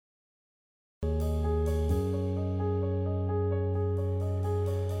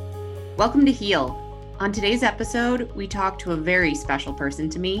Welcome to Heal. On today's episode, we talk to a very special person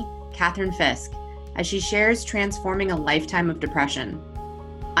to me, Catherine Fisk, as she shares transforming a lifetime of depression.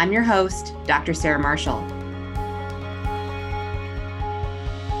 I'm your host, Dr. Sarah Marshall.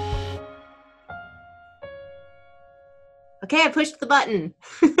 Okay, I pushed the button.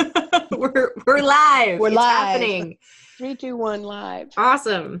 We're live. We're it's live. Happening. 3, 2, 1, live.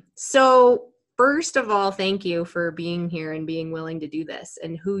 Awesome. So first of all, thank you for being here and being willing to do this.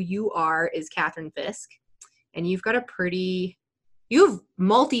 And who you are is Catherine Fisk. And you've got you have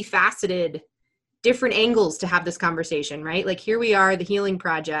multifaceted different angles to have this conversation, right? Like here we are, the Healing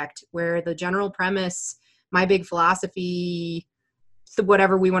Project, where the general premise, my big philosophy,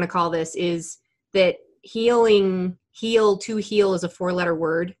 whatever we want to call this, is that heal to heal is a 4-letter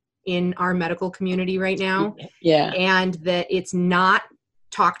word in our medical community right now. Yeah. And that it's not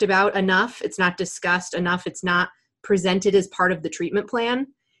talked about enough. It's not discussed enough. It's not presented as part of the treatment plan.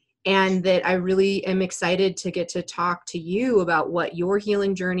 And that I really am excited to get to talk to you about what your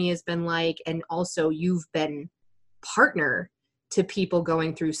healing journey has been like. And also you've been partner to people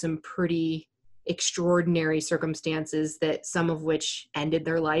going through some pretty extraordinary circumstances, that some of which ended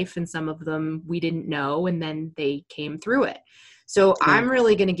their life and some of them we didn't know, and then they came through it. So I'm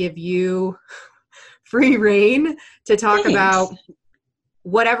really going to give you free reign to talk about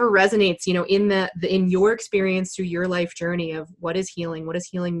whatever resonates, in your experience through your life journey of what does healing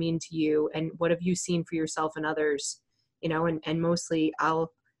mean to you, and what have you seen for yourself and others, and mostly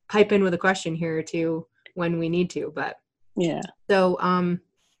I'll pipe in with a question here or two when we need to, but yeah. So,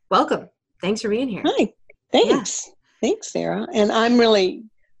 welcome. Thanks for being here. Hi. Thanks. Yeah. Thanks, Sarah. And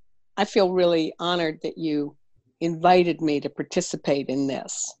I feel really honored that you invited me to participate in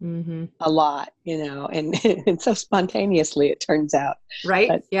this a lot, and so spontaneously it turns out. Right?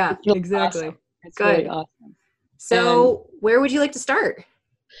 But yeah, really exactly. Awesome. It's good. Really awesome. So where would you like to start?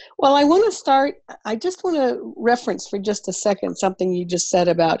 Well, I just want to reference for just a second something you just said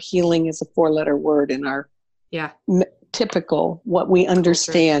about healing as a 4-letter word in our typical, what we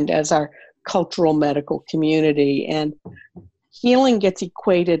understand as our cultural medical community. And healing gets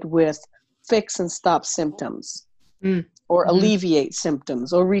equated with fix and stop symptoms, or alleviate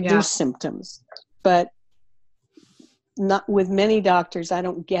symptoms, or reduce symptoms. But not with many doctors, I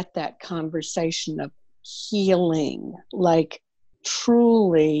don't get that conversation of healing, like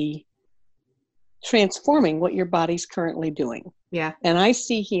truly transforming what your body's currently doing. Yeah. And I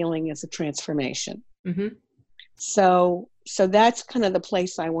see healing as a transformation. Mm-hmm. So that's kind of the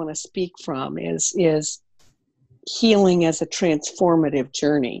place I want to speak from is healing as a transformative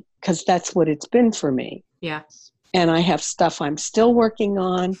journey, because that's what it's been for me. Yeah. And I have stuff I'm still working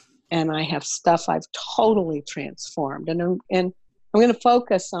on, and I have stuff I've totally transformed. And I'm going to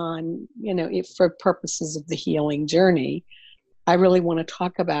focus on, for purposes of the healing journey, I really want to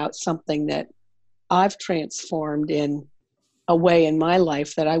talk about something that I've transformed in a way in my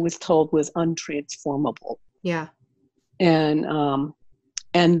life that I was told was untransformable. Yeah. And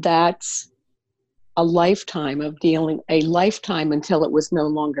that's a lifetime until it was no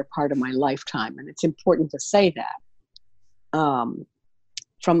longer part of my lifetime. And it's important to say that. From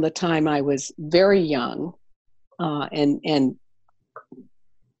the time I was very young, and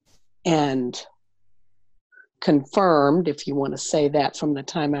confirmed, if you want to say that, from the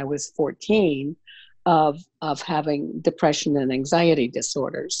time I was 14, of having depression and anxiety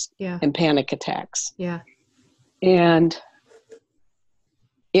disorders and panic attacks. Yeah. And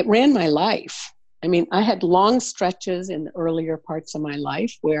it ran my life. I mean, I had long stretches in the earlier parts of my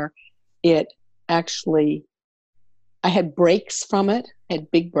life where I had breaks from it,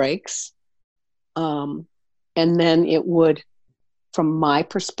 had big breaks. And then it would, from my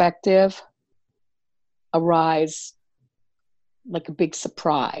perspective, arise like a big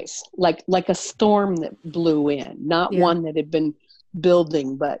surprise, like a storm that blew in, not one that had been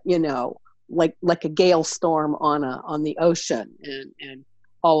building, but, like a gale storm on the ocean. And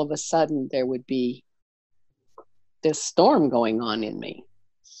all of a sudden there would be this storm going on in me.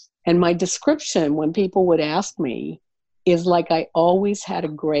 And my description, when people would ask me, is like I always had a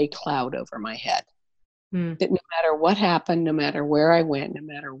gray cloud over my head. That no matter what happened, no matter where I went, no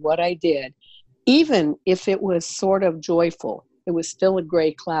matter what I did, even if it was sort of joyful, it was still a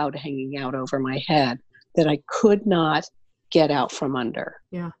gray cloud hanging out over my head that I could not get out from under.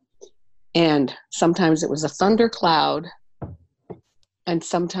 Yeah. And sometimes it was a thunder cloud, and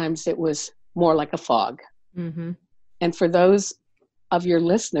sometimes it was more like a fog. Mm-hmm. And for those of your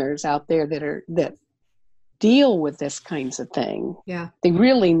listeners out there that deal with this kinds of thing, they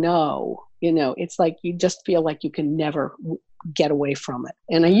really know, it's like you just feel like you can never get away from it.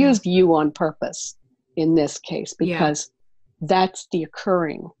 And I used you on purpose in this case, because that's the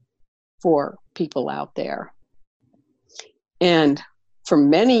occurring for people out there. And for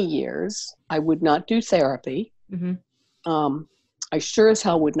many years, I would not do therapy. I sure as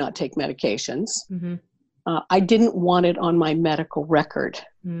hell would not take medications. I didn't want it on my medical record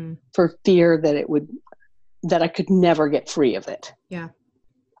for fear that I could never get free of it. Yeah.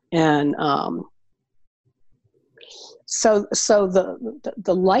 And so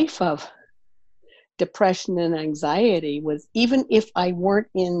the life of depression and anxiety was, even if I weren't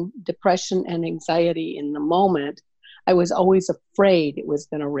in depression and anxiety in the moment, I was always afraid it was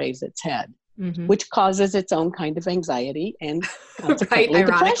going to raise its head, which causes its own kind of anxiety and consequently right.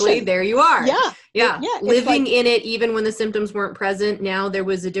 Ironically, depression. there you are. Yeah. Living in it, even when the symptoms weren't present. Now there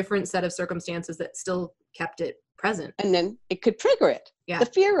was a different set of circumstances that still kept it present. And then it could trigger it. Yeah. The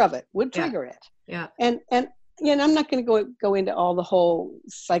fear of it would trigger it. Yeah. And you know, I'm not going to go into all the whole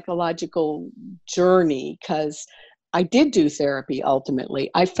psychological journey, because I did do therapy ultimately.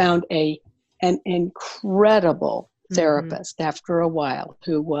 I found an incredible therapist after a while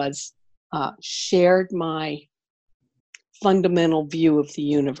who was shared my fundamental view of the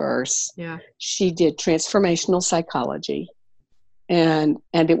universe. Yeah. She did transformational psychology, and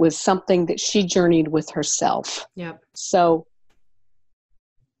it was something that she journeyed with herself. Yep. So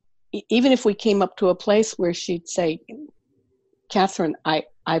even if we came up to a place where she'd say, Catherine,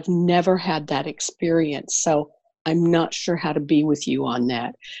 I've never had that experience, so I'm not sure how to be with you on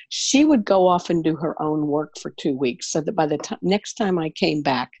that. She would go off and do her own work for 2 weeks, so that by the next time I came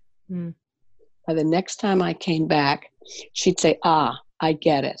back, she'd say, I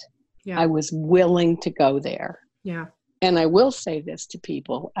get it. Yeah. I was willing to go there. Yeah. And I will say this to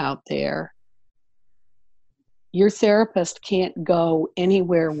people out there: your therapist can't go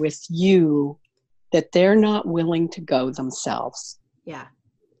anywhere with you that they're not willing to go themselves. Yeah.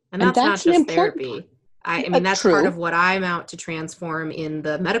 And that's not just therapy. I mean, that's true. part of what I'm out to transform in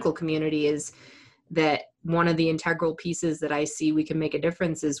the medical community, is that one of the integral pieces that I see we can make a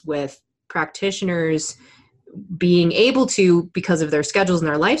difference is with practitioners being able to, because of their schedules and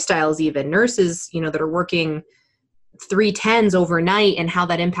their lifestyles, even nurses, you know, that are working 3 10s overnight, and how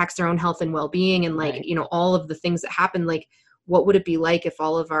that impacts their own health and well-being, and like, you know, all of the things that happen. Like, what would it be like if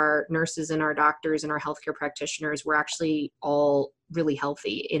all of our nurses and our doctors and our healthcare practitioners were actually all really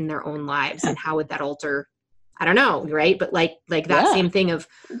healthy in their own lives? And how would that alter, I don't know, right? But like that same thing of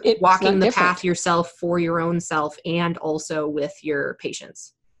walking the path yourself for your own self, and also with your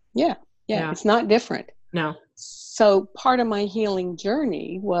patients. Yeah. It's not different. No. So part of my healing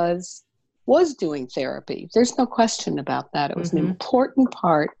journey was doing therapy. There's no question about that. It was an important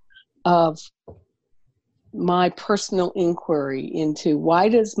part of my personal inquiry into, why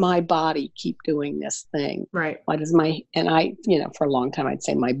does my body keep doing this thing? Right. Why does I, you know, for a long time I'd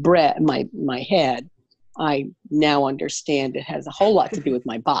say my head, I now understand it has a whole lot to do with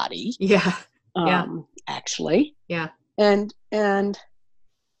my body. Actually. Yeah. And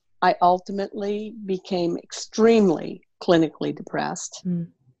I ultimately became extremely clinically depressed.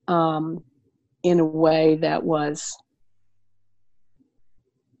 In a way that was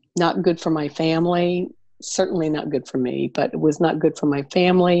not good for my family, certainly not good for me, but it was not good for my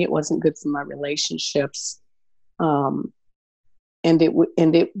family. It wasn't good for my relationships. And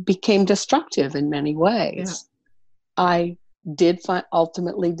it became destructive in many ways. Yeah. I did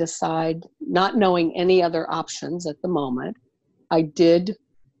ultimately decide, not knowing any other options at the moment, I did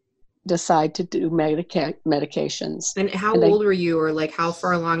decide to do medications. And how old were you, or like how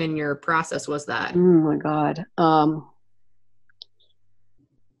far along in your process was that? Oh my God.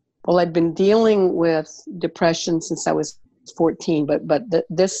 Well, I'd been dealing with depression since I was 14, but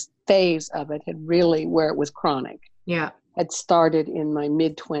this phase of it had really, where it was chronic, had started in my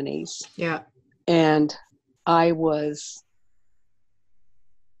mid-20s. Yeah. And I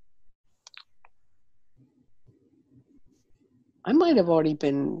might have already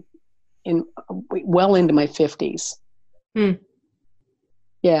been well into my 50s.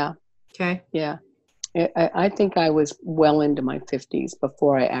 Yeah. Okay. Yeah. I think I was well into my 50s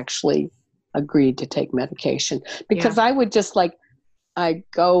before I actually agreed to take medication, because I would just I'd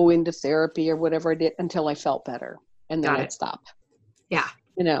go into therapy or whatever I did until I felt better, and then I'd stop. Yeah.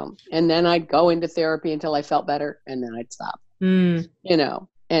 You know, and then I'd go into therapy until I felt better, and then I'd stop. You know,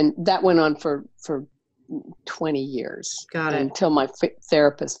 and that went on for 20 years. Got it. Until my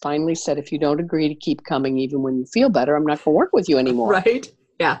therapist finally said, if you don't agree to keep coming even when you feel better, I'm not going to work with you anymore. Right.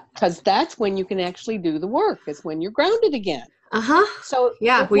 Yeah. Because that's when you can actually do the work. It's when you're grounded again. So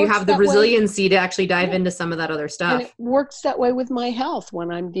where you have the resiliency to actually dive into some of that other stuff. And it works that way with my health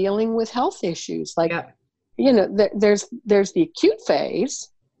when I'm dealing with health issues. Like, you know, there's the acute phase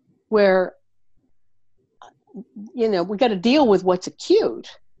where, you know, we got to deal with what's acute.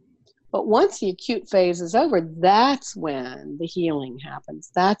 But once the acute phase is over, that's when the healing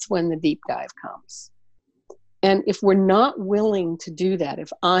happens. That's when the deep dive comes. And if we're not willing to do that,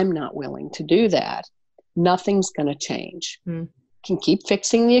 if I'm not willing to do that, nothing's going to change. Can keep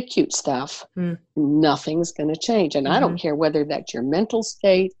fixing the acute stuff. Nothing's going to change. And I don't care whether that's your mental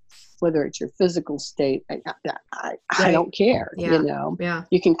state, whether it's your physical state. I don't care. Yeah. You know, Yeah.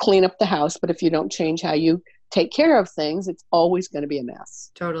 You can clean up the house, but if you don't change how you take care of things, it's always going to be a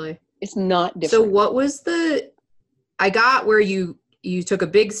mess. Totally. It's not different. So what was I got where you took a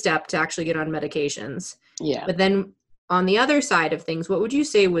big step to actually get on medications. Yeah. But then on the other side of things, what would you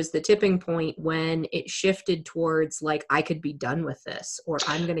say was the tipping point when it shifted towards like, I could be done with this, or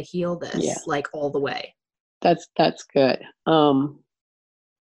I'm going to heal this like all the way? That's good. Well,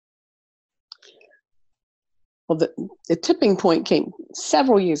 the tipping point came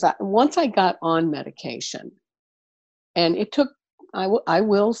several years. Once I got on medication, and it took, I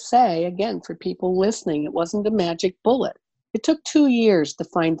will say again, for people listening, it wasn't a magic bullet. It took 2 years to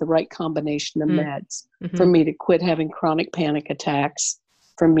find the right combination of meds for me to quit having chronic panic attacks,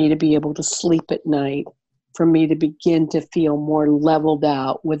 for me to be able to sleep at night, for me to begin to feel more leveled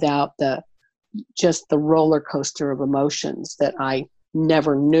out without just the roller coaster of emotions that I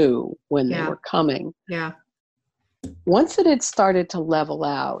never knew when they were coming. Yeah. Once it had started to level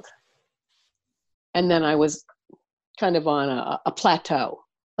out, and then I was kind of on a plateau,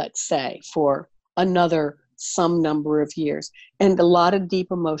 let's say, for another some number of years, and a lot of deep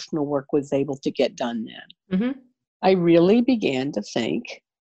emotional work was able to get done then. I really began to think,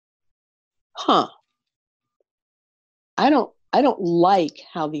 I don't like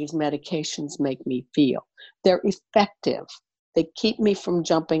how these medications make me feel. They're effective. They keep me from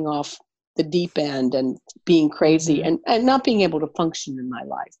jumping off the deep end and being crazy and not being able to function in my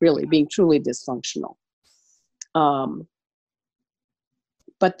life, really being truly dysfunctional.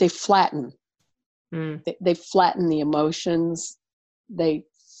 But they flatten. They flatten the emotions. They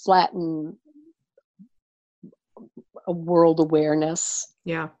flatten a world awareness.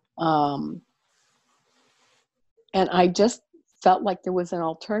 Yeah. And I just felt like there was an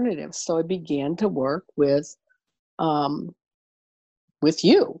alternative. So I began to work with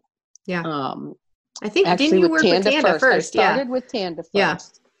you. Yeah. I think, didn't you work with Tanda first? I started with Tanda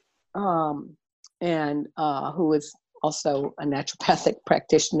first. And who was also a naturopathic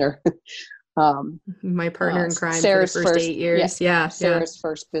practitioner. My partner in crime Sarah's for the first 8 years. Sarah's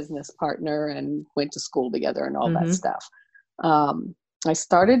first business partner, and went to school together and all that stuff. I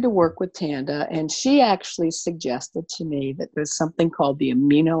started to work with Tanda, and she actually suggested to me that there's something called the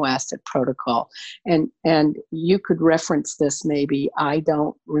amino acid protocol. And you could reference this maybe. I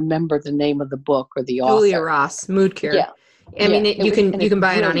don't remember the name of the book or the author. Julia Ross, Mood Cure. Yeah. I mean, you can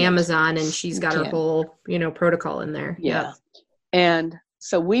buy it on Amazon, and she's got her whole, protocol in there. Yeah. And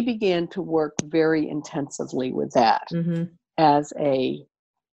so we began to work very intensively with that as a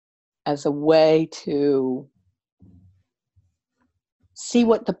way to see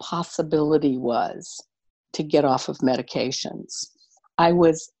what the possibility was to get off of medications. I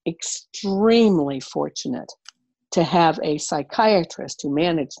was extremely fortunate to have a psychiatrist who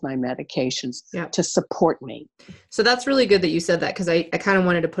managed my medications to support me. So that's really good that you said that, because I kind of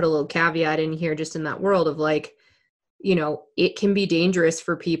wanted to put a little caveat in here, just in that world of like, it can be dangerous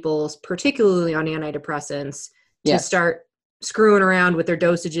for people, particularly on antidepressants, to start screwing around with their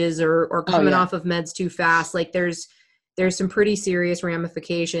dosages or coming off of meds too fast. Like there's some pretty serious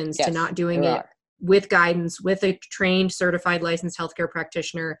ramifications to not doing it with guidance, with a trained, certified, licensed healthcare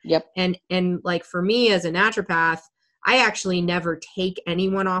practitioner. And like for me as a naturopath, I actually never take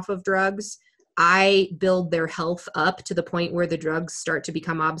anyone off of drugs. I build their health up to the point where the drugs start to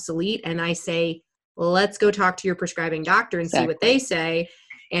become obsolete. And I say, let's go talk to your prescribing doctor and see what they say,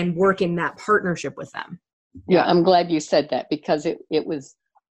 and work in that partnership with them. Yeah, I'm glad you said that, because it was,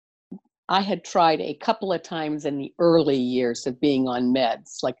 I had tried a couple of times in the early years of being on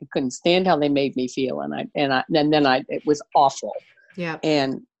meds. Like I couldn't stand how they made me feel. And then it was awful. Yeah.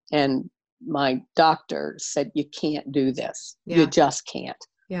 And my doctor said, you can't do this. Yeah. You just can't.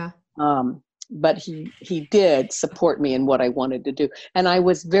 Yeah. But he did support me in what I wanted to do. And I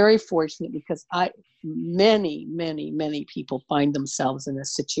was very fortunate, because many people find themselves in a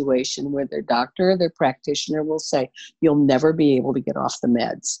situation where their doctor or their practitioner will say, you'll never be able to get off the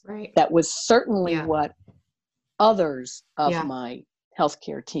meds. Right. That was certainly what others of my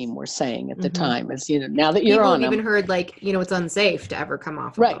healthcare team were saying at the time, is, now that you're on them. People even heard like, it's unsafe to ever come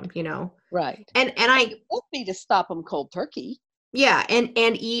off of them, Right. And I won't be to stop them cold turkey. Yeah.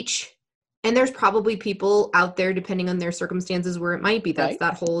 And there's probably people out there, depending on their circumstances, where it might be. That's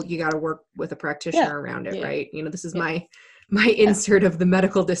that whole, you got to work with a practitioner around it, right? This is my my insert of the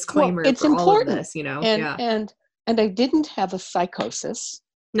medical disclaimer it's for all important. of this, you know? And I didn't have a psychosis.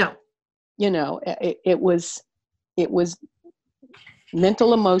 No. You know, it was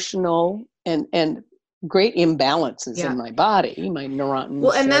mental, emotional, and great imbalances in my body, my neuron,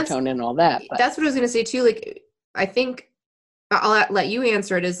 serotonin, and all that. But that's what I was going to say too. Like, I think I'll let you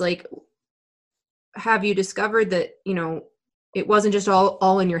answer it, is like, have you discovered that, you know, it wasn't just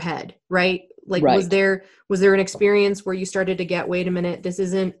all in your head, right? Like, was there an experience where you started to get, wait a minute, this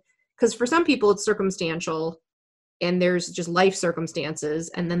isn't, because for some people it's circumstantial and there's just life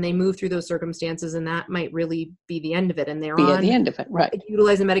circumstances, and then they move through those circumstances and that might really be the end of it. And they're at the end of it, right.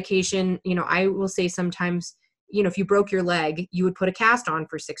 Utilizing medication. You know, I will say sometimes, you know, if you broke your leg, you would put a cast on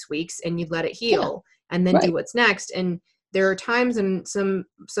for 6 weeks and you'd let it heal and then do what's next. And there are times in some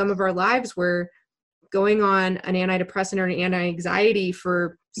of our lives where going on an antidepressant or an anti-anxiety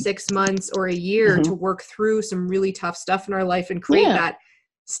for 6 months or a year to work through some really tough stuff in our life and create that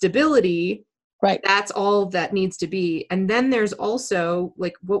stability, that's all that needs to be. And then there's also,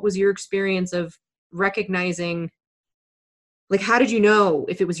 like, what was your experience of recognizing, like, how did you know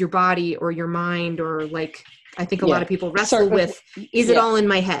if it was your body or your mind, or like, I think a lot of people wrestle with, is it all in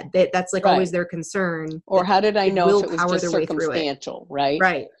my head? That's like always their concern. Or how did I know if it was just circumstantial, right?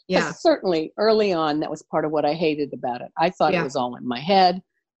 Right. Yeah. Certainly early on, that was part of what I hated about it. I thought it was all in my head,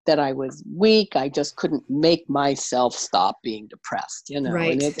 that I was weak. I just couldn't make myself stop being depressed, you know,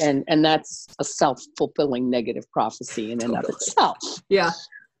 and that's a self-fulfilling negative prophecy in and of itself. Yeah.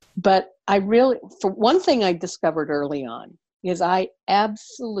 But I really, for one thing I discovered early on is I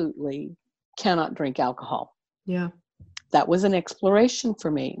absolutely cannot drink alcohol. Yeah. That was an exploration for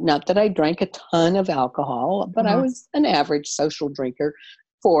me. Not that I drank a ton of alcohol, but I was an average social drinker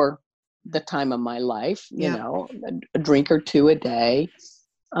for the time of my life, you know, a drink or two a day.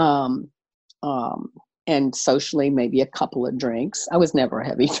 And socially, maybe a couple of drinks. I was never a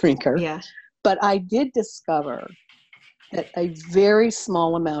heavy drinker. Yeah. But I did discover that a very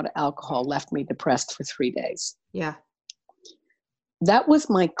small amount of alcohol left me depressed for 3 days. Yeah. That was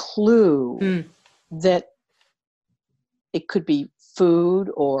my clue that it could be food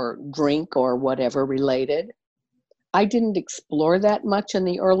or drink or whatever related. I didn't explore that much in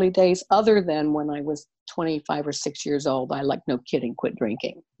the early days, other than when I was 25 or 6 years old. I, like, no kidding, quit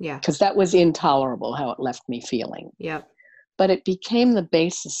drinking. Yeah. Because that was intolerable how it left me feeling. Yeah. But it became the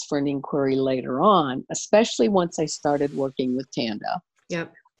basis for an inquiry later on, especially once I started working with Tanda.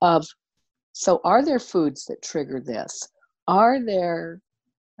 Yep. So are there foods that trigger this? Are there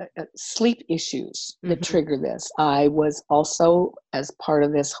sleep issues that trigger this? I was also, as part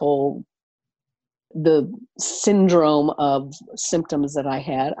of this whole, the syndrome of symptoms that I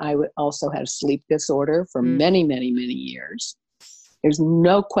had, I also had a sleep disorder for many, many, many years. There's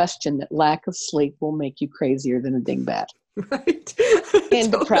no question that lack of sleep will make you crazier than a dingbat. Right.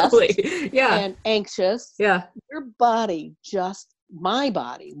 And depressed. Yeah. And anxious. Yeah. Your body my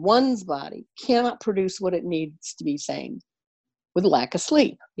body, one's body, cannot produce what it needs to be sane with lack of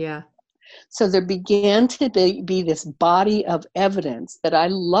sleep. Yeah. So there began to be this body of evidence that I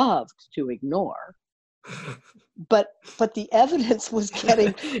loved to ignore. But the evidence was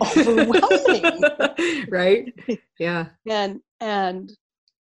getting overwhelming. Right? Yeah. And I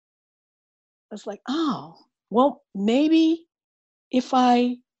was like, oh, well, maybe if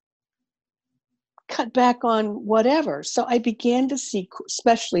I cut back on whatever. So I began to see,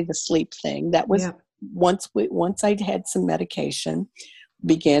 especially the sleep thing. That was once I'd had some medication,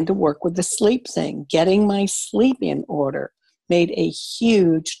 began to work with the sleep thing. Getting my sleep in order made a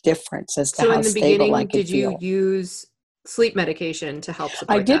huge difference as to how stable I could feel. So in the beginning, did you use sleep medication to help support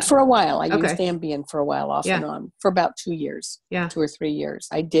that? I did for a while. I used Ambien for a while, off and on, for about 2 years. Yeah. 2 or 3 years.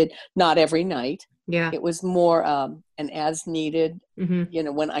 I did, not every night. Yeah. It was more an as needed, you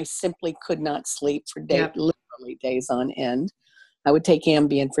know, when I simply could not sleep for literally days on end. I would take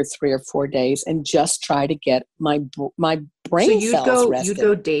Ambien for 3 or 4 days and just try to get my brain cells rested. You'd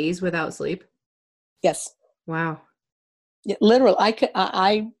go days without sleep? Yes. Wow. Yeah, literally,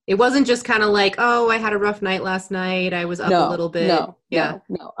 it wasn't just kind of like, oh, I had a rough night last night, I was up a little bit. No.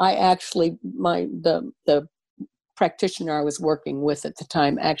 I actually, the practitioner I was working with at the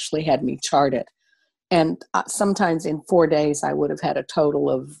time actually had me chart it. And sometimes in 4 days, I would have had a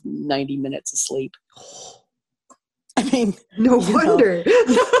total of 90 minutes of sleep. I mean, no wonder.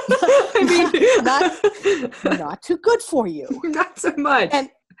 I mean, not too good for you. Not so much.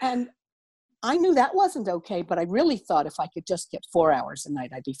 And I knew that wasn't okay, but I really thought if I could just get 4 hours a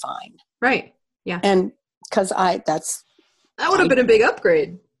night, I'd be fine. Right. Yeah. And because that would have been a big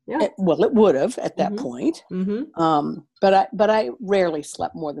upgrade. Yeah. Well, it would have at that Mhm. point. Mm-hmm. But I rarely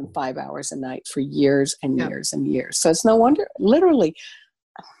slept more than 5 hours a night for years and Yep. years and years. So it's no wonder, literally,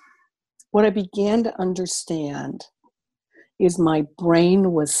 what I began to understand is my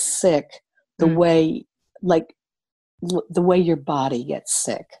brain was sick the way, like, the way your body gets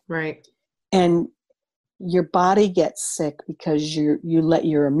sick. Right. And your body gets sick because you let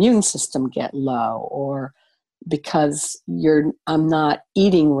your immune system get low, or because I'm not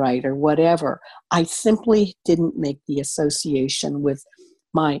eating right or whatever. I simply didn't make the association with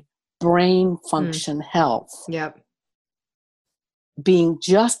my brain function health Yep. being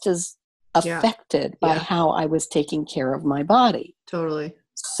just as Yeah. affected by how I was taking care of my body. Totally.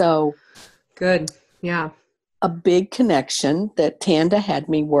 So Good. Yeah. a big connection that Tanda had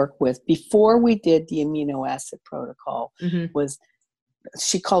me work with before we did the amino acid protocol was,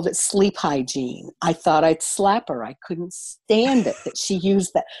 she called it sleep hygiene. I thought I'd slap her. I couldn't stand it that she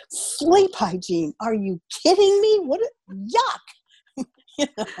used that. Sleep hygiene. Are you kidding me? Yuck.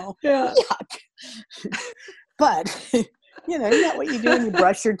 Yuck. But, isn't that what you do when you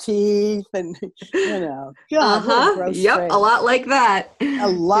brush your teeth and, God, what a gross Yep. phrase. A lot like that. A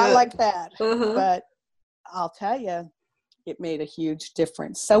lot like that. Uh-huh. But I'll tell you, it made a huge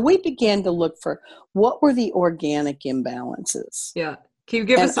difference. So we began to look for what were the organic imbalances. Yeah. Can you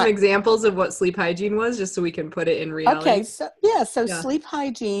give us some examples of what sleep hygiene was, just so we can put it in reality? Okay. So sleep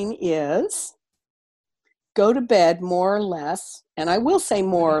hygiene is go to bed more or less. And I will say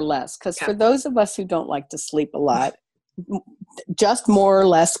more or less, because for those of us who don't like to sleep a lot, just more or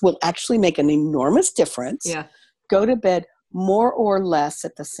less will actually make an enormous difference. Yeah. Go to bed more or less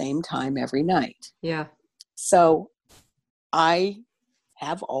at the same time every night. Yeah. So I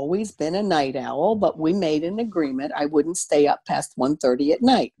have always been a night owl, but we made an agreement I wouldn't stay up past 1:30 at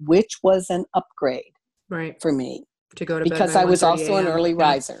night, which was an upgrade for me. To go to bed because by I was also a.m. an early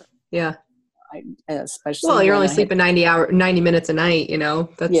riser. Yeah. Especially you're only sleeping 90 minutes a night,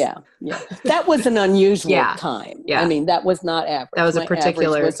 That's yeah. That was an unusual time. Yeah. I mean, that was not average. That was a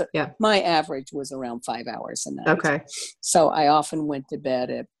particular, my average was around 5 hours a night. Okay. So I often went to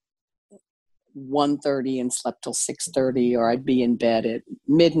bed at 1:30 and slept till 6:30, or I'd be in bed at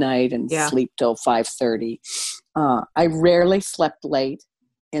midnight and sleep till 5:30. I rarely slept late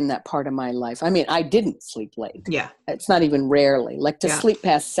in that part of my life. I mean, I didn't sleep late. Yeah. It's not even rarely. Like to sleep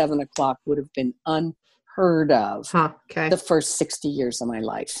past 7 o'clock would have been unheard of the first 60 years of my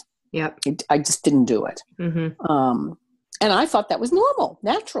life. Yep. I just didn't do it. Mm-hmm. And I thought that was normal,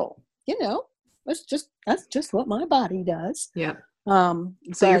 natural. That's just what my body does. Yeah.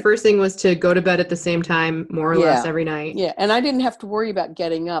 So your first thing was to go to bed at the same time, more or less every night. Yeah. And I didn't have to worry about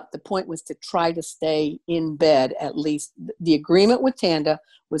getting up. The point was to try to stay in bed at least. The agreement with Tanda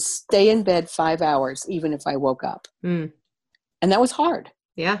was stay in bed 5 hours, even if I woke up. And that was hard.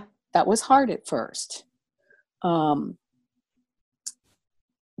 Yeah. That was hard at first. But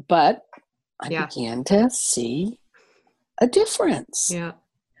I began to see a difference. Yeah.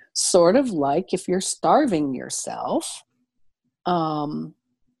 Sort of like if you're starving yourself,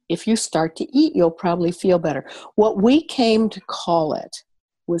 if you start to eat, you'll probably feel better. What we came to call it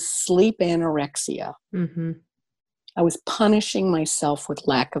was sleep anorexia. Mm-hmm. I was punishing myself with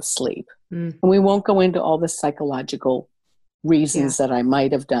lack of sleep. And we won't go into all the psychological reasons that I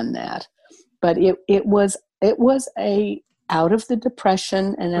might have done that. But it was a out of the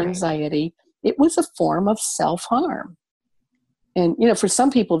depression and anxiety. It was a form of self-harm. And, for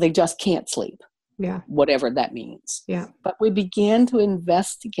some people, they just can't sleep. Yeah. Whatever that means. Yeah. But we began to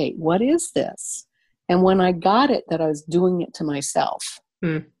investigate, what is this? And when I got it that I was doing it to myself,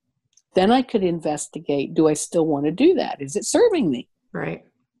 then I could investigate, do I still want to do that? Is it serving me? Right.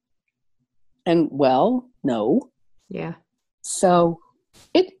 And no. Yeah. So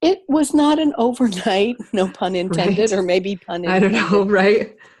it was not an overnight, no pun intended, or maybe pun intended. I don't know,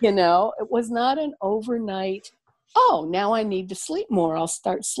 right? It was not an overnight, now I need to sleep more, I'll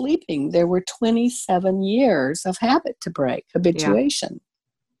start sleeping. There were 27 years of habit to break, habituation. Yeah.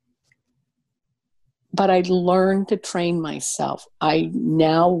 But I learned to train myself. I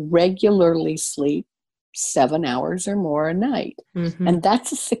now regularly sleep 7 hours or more a night. Mm-hmm. And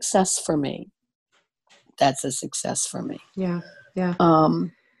that's a success for me. Yeah. Yeah.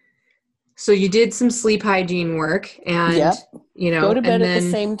 So you did some sleep hygiene work and, go to bed at the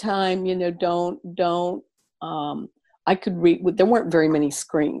same time, don't, I could read, there weren't very many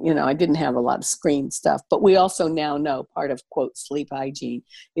screen, I didn't have a lot of screen stuff, but we also now know part of quote sleep hygiene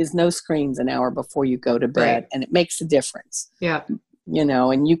is no screens an hour before you go to bed. And it makes a difference. Yeah.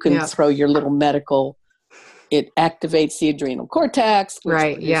 And you can throw your little medical, it activates the adrenal cortex, which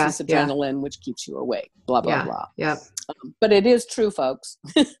produces adrenaline, which keeps you awake, blah, blah, blah. Yeah. But it is true, folks.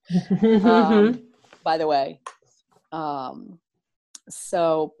 By the way.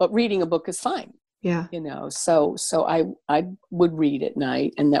 But reading a book is fine. Yeah. So I would read at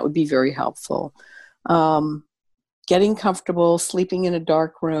night, and that would be very helpful. Getting comfortable, sleeping in a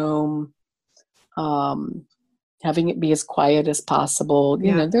dark room, having it be as quiet as possible.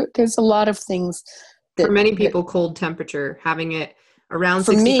 There's a lot of things that, for many people, cold temperature, having it around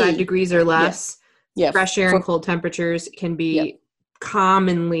 65 degrees or less, fresh air and cold temperatures can be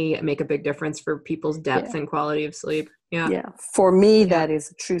commonly make a big difference for people's depth and quality of sleep. Yeah. For me, that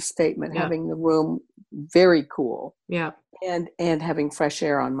is a true statement. Having the room very cool. Yeah. And having fresh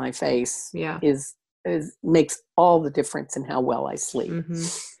air on my face is makes all the difference in how well I sleep.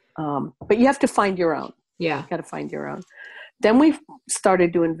 But you have to find your own. Yeah. Got to find your own. Then we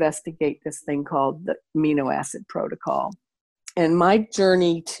started to investigate this thing called the amino acid protocol. And my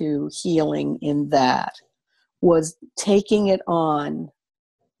journey to healing in that was taking it on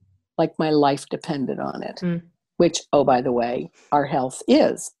like my life depended on it, which, oh, by the way, our health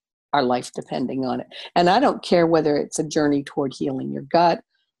is our life depending on it. And I don't care whether it's a journey toward healing your gut,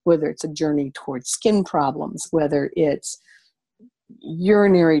 whether it's a journey toward skin problems, whether it's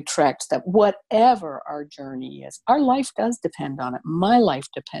urinary tract stuff, whatever our journey is, our life does depend on it. My life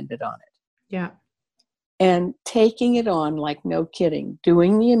depended on it. Yeah. And taking it on, like no kidding,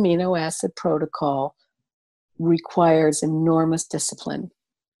 doing the amino acid protocol requires enormous discipline.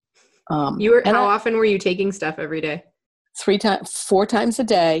 How often were you taking stuff every day? 4 times a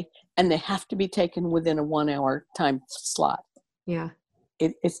day, and they have to be taken within a 1 hour time slot. Yeah.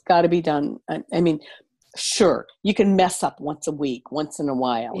 It's got to be done. I mean, sure, you can mess up once a week, once in a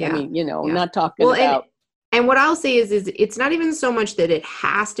while. Yeah. I mean, not talking about. And what I'll say is it's not even so much that it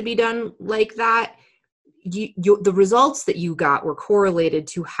has to be done like that. The results that you got were correlated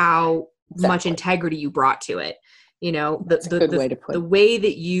to how much integrity you brought to it. That's a good way to put it. The way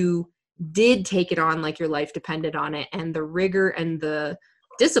that you did take it on like your life depended on it, and the rigor and the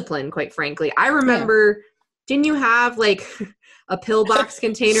discipline, quite frankly. I remember, didn't you have like a pillbox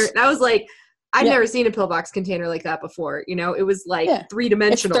container? That was like, I'd never seen a pillbox container like that before. It was like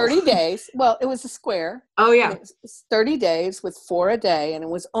 3-dimensional. It's 30 days. Well, it was a square. Oh, yeah. It's 30 days with 4 a day, and it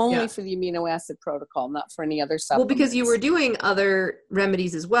was only for the amino acid protocol, not for any other supplements. Well, because you were doing other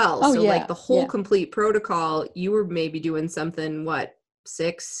remedies as well. Oh, so like the whole complete protocol, you were maybe doing something,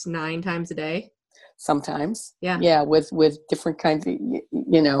 6-9 times a day? Sometimes. Yeah. Yeah, with different kinds of,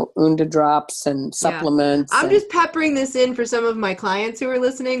 Unda drops and supplements. I'm just peppering this in for some of my clients who are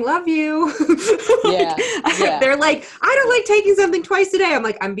listening. Love you. They're like, I don't like taking something twice a day. I'm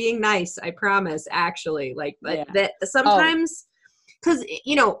like, I'm being nice. I promise, actually. That sometimes, because,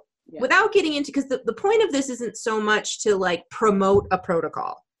 without getting into, because the point of this isn't so much to like promote a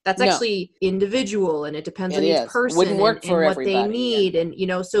protocol. That's actually individual, and it depends on each person. Wouldn't work for what they need. And,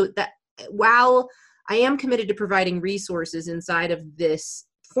 so that while I am committed to providing resources inside of this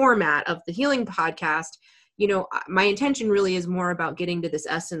format of the Healing Podcast, my intention really is more about getting to this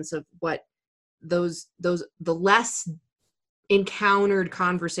essence of what the less encountered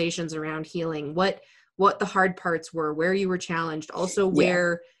conversations around healing, what the hard parts were, where you were challenged, also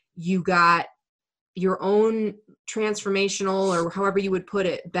where you got your own transformational, or however you would put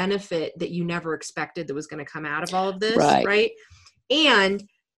it, benefit that you never expected that was going to come out of all of this. Right. And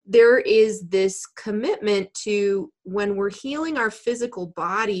there is this commitment to, when we're healing our physical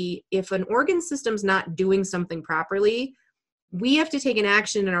body, if an organ system's not doing something properly, we have to take an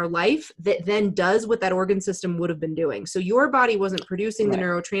action in our life that then does what that organ system would have been doing. So your body wasn't producing the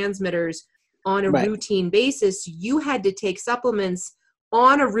neurotransmitters on a routine basis. You had to take supplements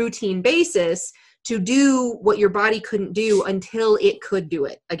on a routine basis to do what your body couldn't do until it could do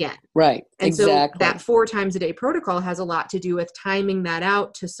it again. Right. And so that 4 times a day protocol has a lot to do with timing that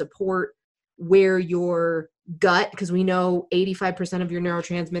out to support where your gut, because we know 85% of your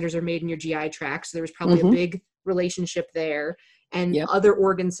neurotransmitters are made in your GI tract. So there was probably a big relationship there, and other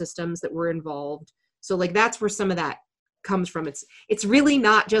organ systems that were involved. So like, that's where some of that comes from. It's really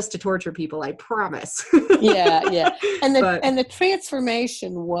not just to torture people, I promise. Yeah. And the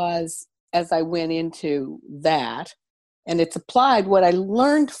transformation was, as I went into that, and it's applied what I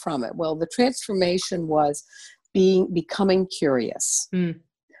learned from it. Well, the transformation was becoming curious.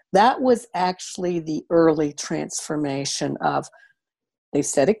 That was actually the early transformation of, they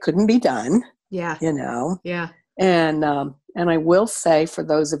said it couldn't be done. Yeah. Yeah. And I will say, for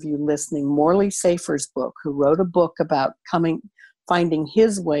those of you listening, Morley Safer's book, who wrote a book about finding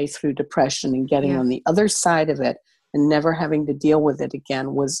his way through depression and getting on the other side of it and never having to deal with it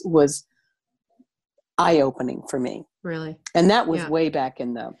again, was eye-opening for me. Really? And that was way back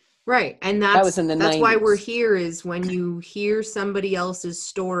in the Right. And That was in the that's why we're 90s. here, is when you hear somebody else's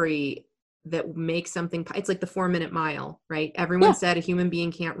story that makes something, it's like the 4-minute mile, right? Everyone Yeah, said a human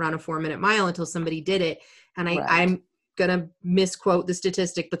being can't run a 4-minute mile until somebody did it. And right. I'm gonna misquote the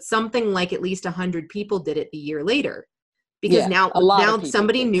statistic, but something like at least 100 people did it the year later. Because Yeah, a lot of now people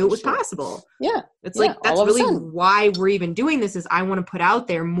somebody did knew for it was sure. possible. Yeah, It's yeah, like, all that's of a really sudden. why we're even doing this, is I want to put out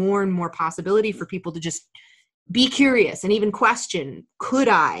there more and more possibility for people to just be curious and even question, could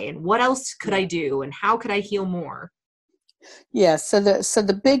I, and what else could I Yeah. do, and how could I heal more? Yeah, so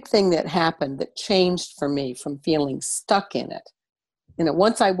the big thing that happened that changed for me from feeling stuck in it,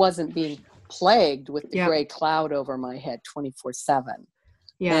 once I wasn't being plagued with the Yep. gray cloud over my head 24/7.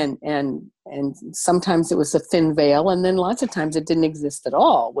 Yeah. And sometimes it was a thin veil, and then lots of times it didn't exist at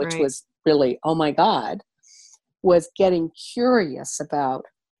all, which Right. was really, oh my God, was getting curious about,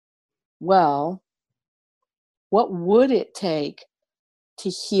 well, what would it take to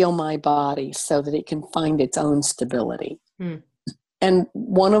heal my body so that it can find its own stability? Hmm. And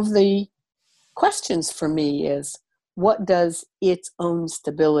one of the questions for me is, what does its own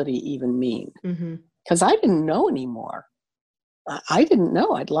stability even mean? Mm-hmm. Because I didn't know anymore. I didn't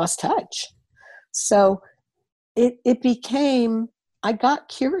know. I'd lost touch. So it became, I got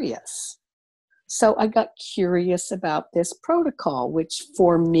curious. So I got curious about this protocol, which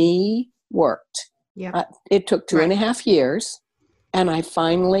for me worked. Yep. It took 2.5 Right. years, and I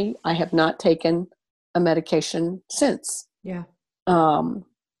have not taken a medication since. Yeah.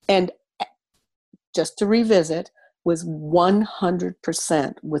 And just to revisit, was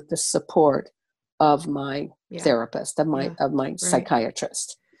 100% with the support of my Yeah. therapist, of my Right.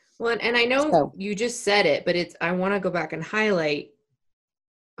 psychiatrist. Well, and I know So, you just said it, but I want to go back and highlight.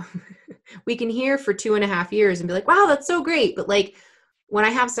 We can hear for 2.5 years and be like, wow, that's so great. But like, when I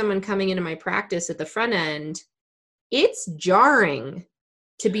have someone coming into my practice at the front end, it's jarring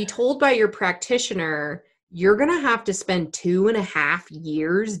to be told by your practitioner, you're going to have to spend 2.5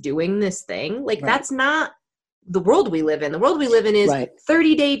 years doing this thing. Like, right, that's not the world we live in. The world we live in is right.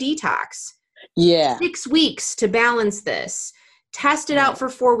 30-day detox. Yeah. 6 weeks to balance this. Test it out Right. for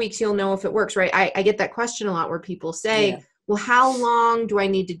 4 weeks. You'll know if it works, right? I get that question a lot where people say, Yeah. well, how long do I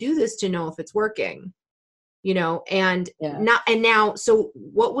need to do this to know if it's working? And Yeah. now, so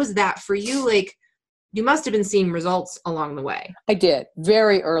what was that for you? Like, you must have been seeing results along the way. I did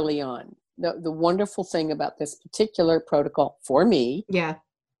very early on. The wonderful thing about this particular protocol for me, Yeah.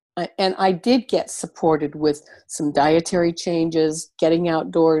 and I did get supported with some dietary changes, getting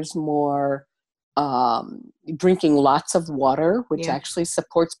outdoors more, drinking lots of water, which Yeah. actually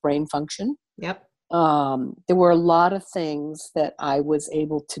supports brain function. Yep. There were a lot of things that I was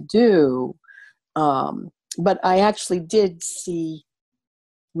able to do, but I actually did see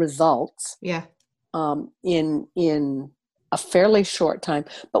results. Yeah. In a fairly short time.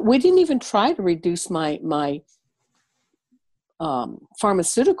 But we didn't even try to reduce my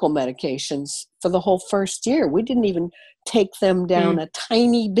pharmaceutical medications for the whole first year. We didn't even take them down a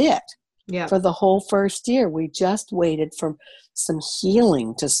tiny bit for the whole first year. We just waited for some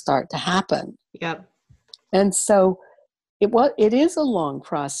healing to start to happen. Yep. And so it is a long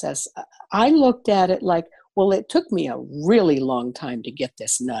process. I looked at it like, well, it took me a really long time to get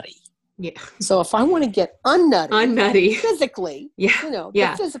this nutty. Yeah. So if I want to get unnutty physically, yeah.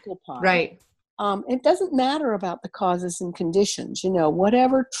 The physical part, right. It doesn't matter about the causes and conditions,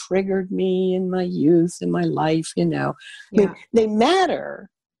 whatever triggered me in my youth, in my life, I mean, they matter,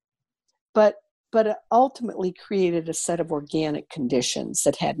 but it ultimately created a set of organic conditions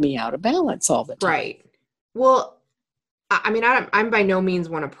that had me out of balance all the time. Right. Well, I mean, I'm by no means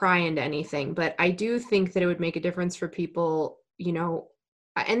want to pry into anything, but I do think that it would make a difference for people,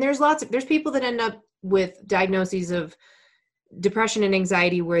 and there's people that end up with diagnoses of depression and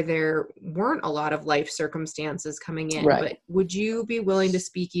anxiety where there weren't a lot of life circumstances coming in. Right. But would you be willing to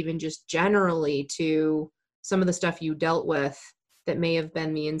speak even just generally to some of the stuff you dealt with that may have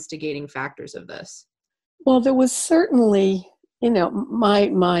been the instigating factors of this? Well, there was certainly,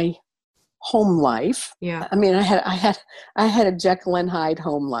 my home life. Yeah. I mean, I had a Jekyll and Hyde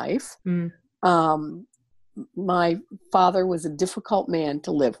home life. My father was a difficult man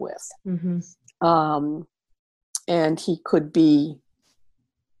to live with. And he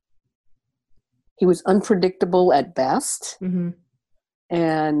was unpredictable at best,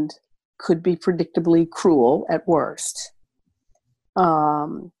 and could be predictably cruel at worst.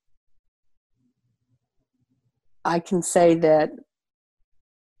 I can say that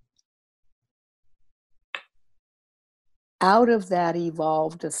out of that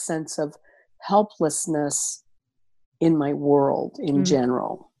evolved a sense of helplessness in my world in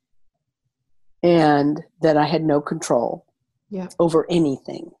general, and that I had no control over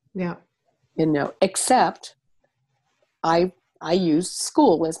anything. Yeah. Except I used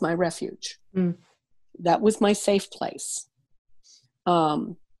school as my refuge. Mm. That was my safe place.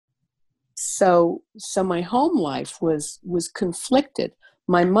 So my home life was conflicted.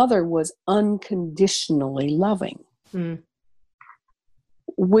 My mother was unconditionally loving,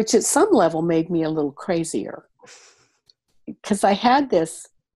 which at some level made me a little crazier, because I had this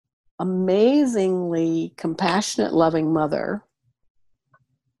amazingly compassionate, loving mother,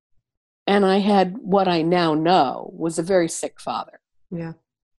 and I had what I now know was a very sick father. Yeah.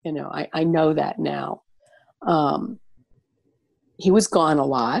 I know that now. He was gone a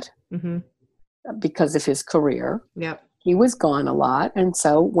lot because of his career. Yep. He was gone a lot. And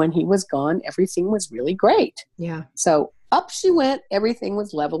so when he was gone, everything was really great. Yeah. So up she went. Everything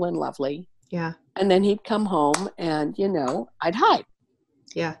was level and lovely. Yeah. And then he'd come home and, I'd hide.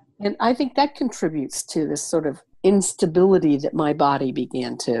 Yeah. And I think that contributes to this sort of instability that my body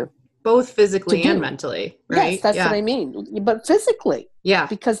began to. Both physically and mentally, right? Yes, that's what I mean. But physically. Yeah.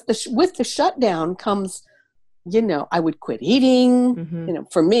 Because with the shutdown comes, I would quit eating.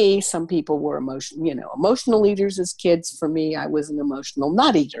 For me, some people were emotional eaters as kids. For me, I was an emotional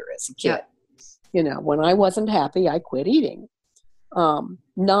not eater as a kid. Yeah. When I wasn't happy, I quit eating.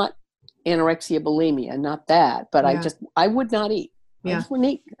 Not anorexia, bulimia, not that, but I would not eat. I just wouldn't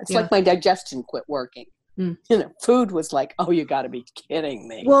eat. It's like my digestion quit working. Food was like, oh, you got to be kidding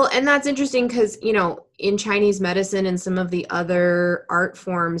me. Well, and that's interesting because, in Chinese medicine and some of the other art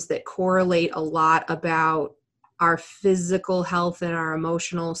forms that correlate a lot about our physical health and our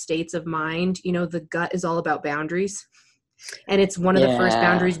emotional states of mind, the gut is all about boundaries. And it's one of the first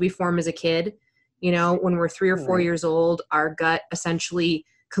boundaries we form as a kid. When we're 3 or 4 years old, our gut essentially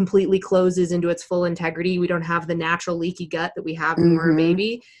completely closes into its full integrity. We don't have the natural leaky gut that we have when we're a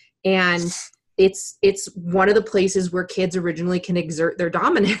baby. And it's one of the places where kids originally can exert their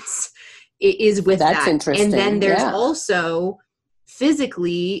dominance is with That's that. Interesting. And then there's also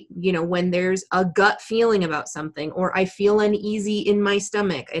physically, when there's a gut feeling about something, or I feel uneasy in my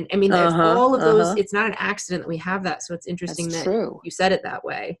stomach. And I mean, all of those, it's not an accident that we have that. So it's interesting that you said it that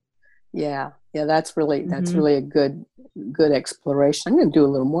way. Yeah. Yeah. That's really a good exploration. I'm going to do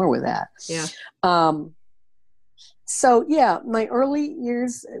a little more with that. Yeah. So my early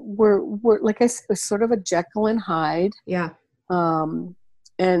years were like I said, was sort of a Jekyll and Hyde. Yeah. And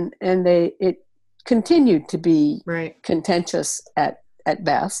it continued to be contentious at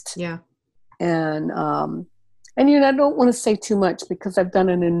best. Yeah. And I don't want to say too much because I've done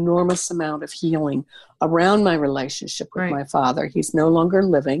an enormous amount of healing around my relationship with my father. He's no longer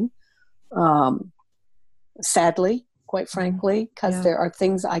living. Sadly, quite frankly, because there are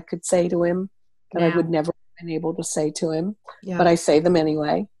things I could say to him that I would never have been able to say to him, but I say them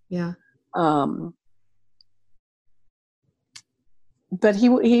anyway. Yeah. But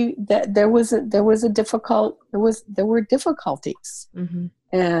there were difficulties,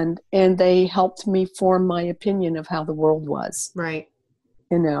 and they helped me form my opinion of how the world was. Right.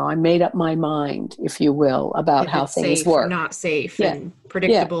 I made up my mind, if you will, about how things safe, work. Not safe, and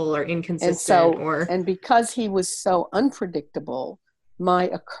predictable or inconsistent. And because he was so unpredictable, my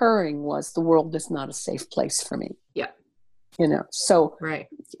occurring was the world is not a safe place for me. Yeah. So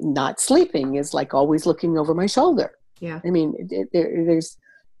not sleeping is like always looking over my shoulder. Yeah. I mean, there's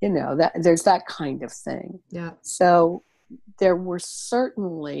that kind of thing. Yeah. So there were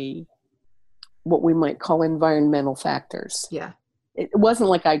certainly what we might call environmental factors. Yeah. It wasn't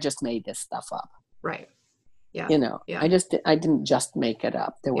like I just made this stuff up. Right. Yeah. I didn't just make it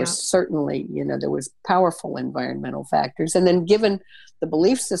up. There were certainly, there was powerful environmental factors. And then given the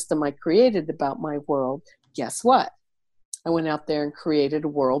belief system I created about my world, guess what? I went out there and created a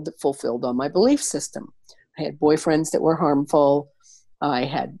world that fulfilled all my belief system. I had boyfriends that were harmful. I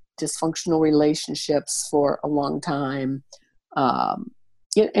had dysfunctional relationships for a long time.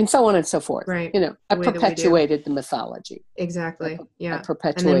 And so on and so forth. Right. I perpetuated the mythology. Exactly. I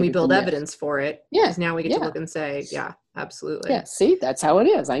perpetuated. And then we build evidence for it. Yeah. Because now we get to look and say, yeah, absolutely. Yeah. See, that's how it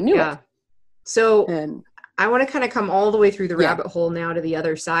is. I knew it. So I want to kind of come all the way through the rabbit hole now to the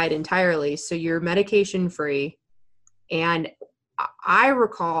other side entirely. So you're medication free. And I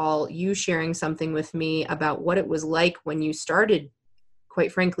recall you sharing something with me about what it was like when you started,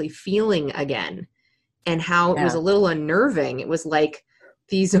 quite frankly, feeling again, and how it was a little unnerving. It was like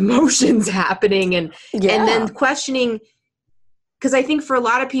these emotions happening and then questioning, because I think for a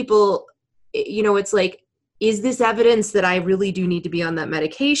lot of people, it's like, is this evidence that I really do need to be on that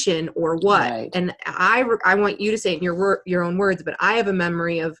medication or what? Right. And I want you to say it in your own words, but I have a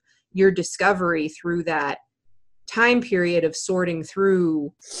memory of your discovery through that time period of sorting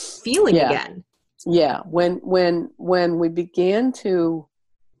through feeling again. Yeah. When we began to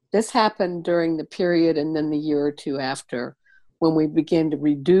this happened during the period and then the year or two after when we began to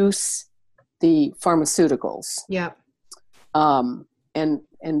reduce the pharmaceuticals. Yeah. And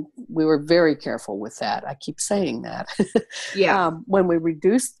we were very careful with that. I keep saying that. Yeah. When we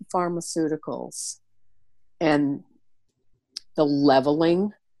reduced the pharmaceuticals and the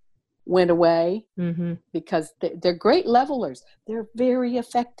leveling went away, Mm-hmm. because they're great levelers. They're very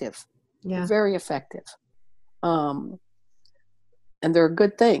effective. Yeah. They're very effective. And they're a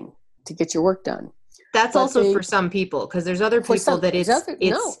good thing to get your work done. That's But also for some people, because there's other people that it's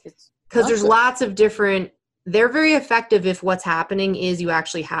because there's lots of different, they're very effective if what's happening is you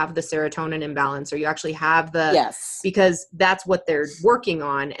actually have the serotonin imbalance, or you actually have the, yes, because that's what they're working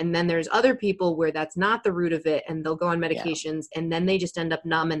on. And then there's other people where that's not the root of it, and they'll go on medications and then they just end up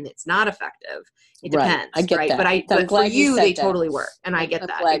numb and it's not effective. It depends. I get right. that. But for you, they totally work. And I get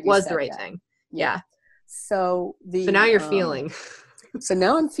that. It was the right thing. Yeah. So now you're feeling. So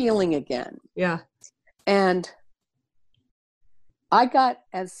now I'm feeling again. Yeah. And I got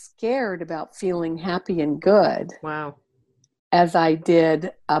as scared about feeling happy and good. Wow. As I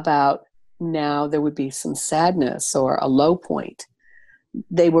did about now there would be some sadness or a low point.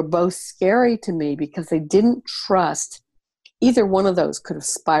 They were both scary to me because they didn't trust either one of those could have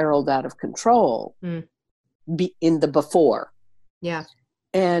spiraled out of control in the before. Yeah.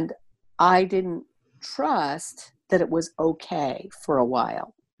 And I didn't trust that it was okay for a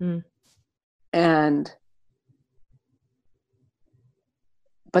while.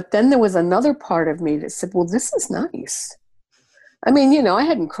 But then there was another part of me that said, well, this is nice. I mean, I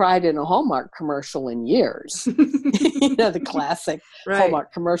hadn't cried in a Hallmark commercial in years. The classic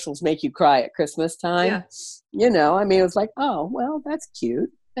Hallmark commercials make you cry at Christmas time. Yeah. I mean, it was like, oh, well, that's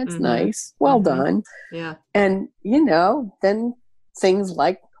cute. That's nice. Well done. Yeah. And, then things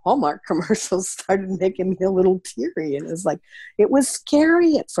like Hallmark commercials started making me a little teary. And it was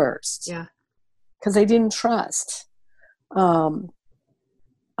scary at first. Yeah. Because I didn't trust.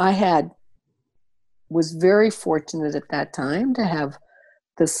 I was very fortunate at that time to have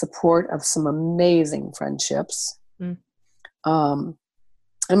the support of some amazing friendships. And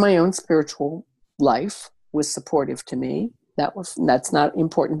my own spiritual life was supportive to me. That's not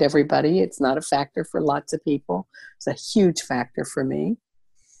important to everybody. It's not a factor for lots of people. It's a huge factor for me.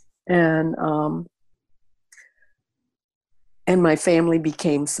 And my family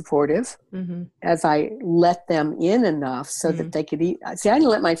became supportive as I let them in enough so that they could eat. See, I didn't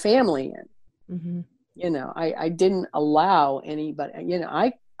let my family in. I didn't allow anybody.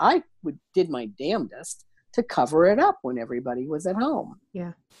 I did my damnedest to cover it up when everybody was at home.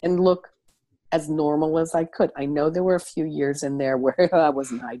 Yeah, and look as normal as I could. I know there were a few years in there where I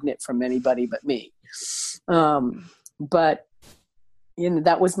wasn't hiding it from anybody but me. But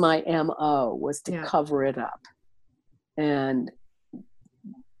that was my MO, was to cover it up. And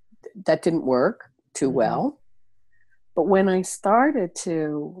that didn't work too well. But when I started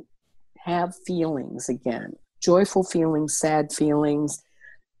to have feelings again, joyful feelings, sad feelings,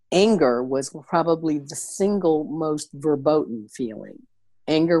 anger was probably the single most verboten feeling.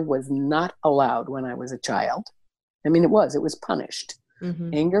 Anger was not allowed when I was a child. I mean, it was punished.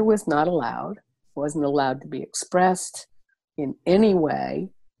 Anger was not allowed, wasn't allowed to be expressed in any way.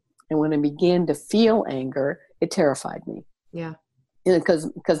 And when I began to feel anger, it terrified me. Yeah.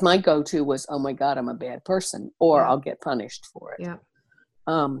 Because my go-to was, oh my God, I'm a bad person, or I'll get punished for it. Yeah.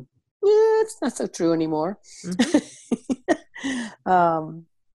 It's not so true anymore. And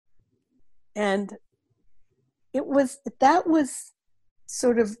that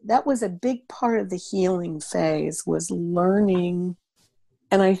was a big part of the healing phase, was learning.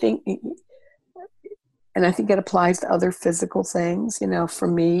 And I think it applies to other physical things. For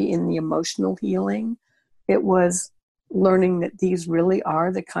me, in the emotional healing, it was learning that these really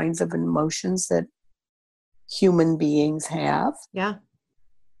are the kinds of emotions that human beings have. Yeah.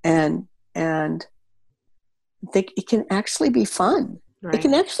 And it can actually be fun. Right. It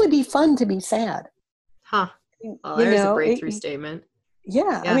can actually be fun to be sad. Huh. Well, there's a breakthrough statement.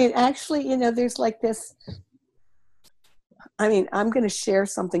 Yeah. I mean, actually, there's like this. I mean, I'm going to share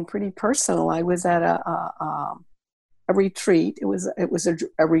something pretty personal. I was at a retreat. It was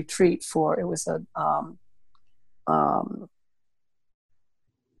a retreat for, it was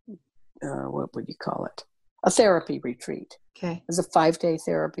what would you call it? A therapy retreat. Okay. It was a 5-day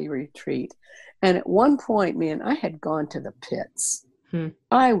therapy retreat. And at one point, man, I had gone to the pits.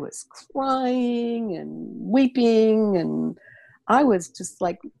 I was crying and weeping, and I was just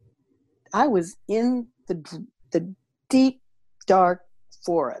like, I was in the deep, dark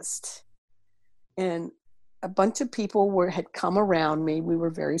forest. And a bunch of people had come around me. We were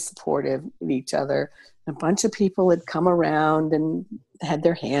very supportive of each other. A bunch of people had come around and had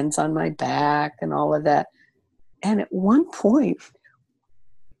their hands on my back and all of that. And at one point,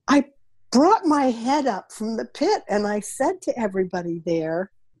 I brought my head up from the pit and I said to everybody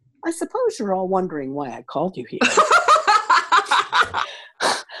there, I suppose you're all wondering why I called you here.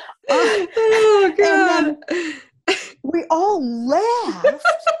 Oh, God. And then we all laughed.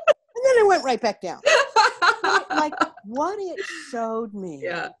 And then I went right back down. Like what it showed me,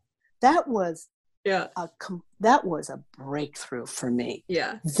 that was a breakthrough for me.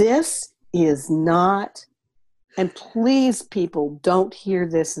 Yeah. This is not, and please people don't hear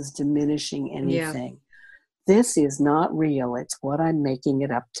this as diminishing anything. This is not real. It's what I'm making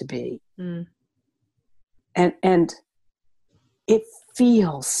it up to be. And it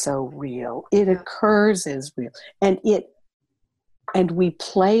feels so real. It occurs as real. And we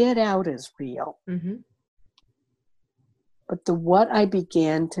play it out as real. Mm-hmm. But what I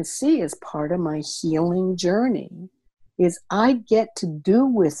began to see as part of my healing journey is I get to do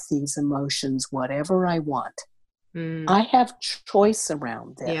with these emotions whatever I want. I have choice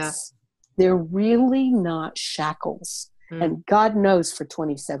around this. Yeah. They're really not shackles. And God knows for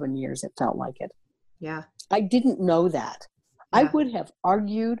 27 years it felt like it. Yeah. I didn't know that. Yeah. I would have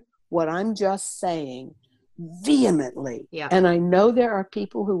argued what I'm just saying vehemently. Yeah. And I know there are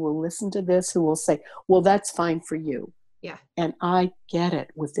people who will listen to this who will say, well, that's fine for you. Yeah. And I get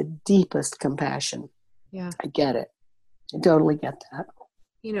it with the deepest compassion. Yeah. I get it. I totally get that.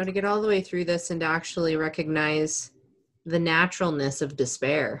 You know, to get all the way through this and to actually recognize the naturalness of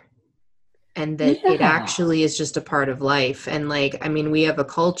despair and that it actually is just a part of life. And like, I mean, we have a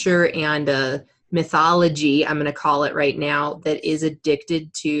culture and a mythology, I'm going to call it right now, that is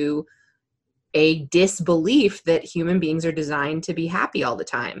addicted to a disbelief that human beings are designed to be happy all the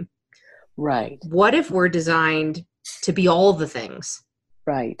time. Right. What if we're designed to be all the things?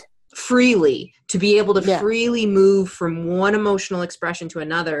 Right. Freely, to be able to freely move from one emotional expression to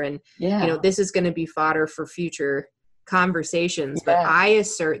another. And, you know, this is going to be fodder for future conversations. But I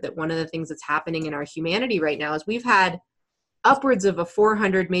assert that one of the things that's happening in our humanity right now is we've had upwards of a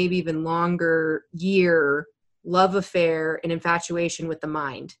 400, maybe even longer year love affair and infatuation with the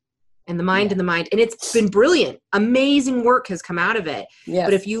mind. And the mind and the mind. And it's been brilliant. Amazing work has come out of it. Yes.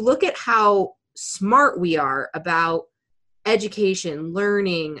 But if you look at how smart we are about education,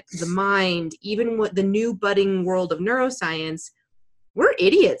 learning, the mind, even what the new budding world of neuroscience, we're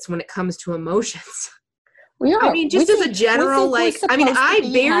idiots when it comes to emotions. We are. I mean, just as a general, like, I mean, I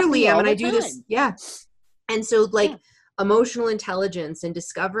barely am, and I do this. Yeah. And so like emotional intelligence and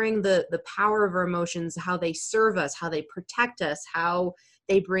discovering the power of our emotions, how they serve us, how they protect us, how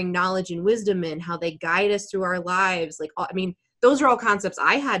they bring knowledge and wisdom in, how they guide us through our lives. Like, I mean, those are all concepts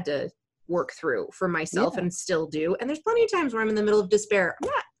I had to work through for myself and still do. And there's plenty of times where I'm in the middle of despair.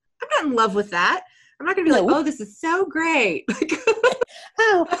 I'm not in love with that. I'm not going to be like, oh, this is so great. Like,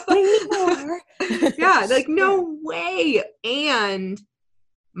 oh, we need more. Yeah, like no way. And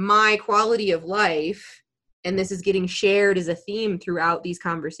my quality of life, and this is getting shared as a theme throughout these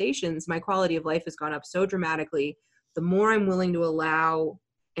conversations, my quality of life has gone up so dramatically. The more I'm willing to allow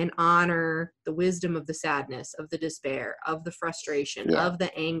and honor the wisdom of the sadness, of the despair, of the frustration, of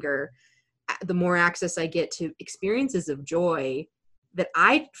the anger, the more access I get to experiences of joy that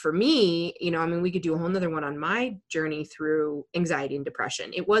for me, you know, I mean, we could do a whole nother one on my journey through anxiety and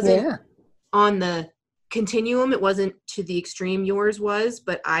depression. It wasn't on the continuum. It wasn't to the extreme yours was,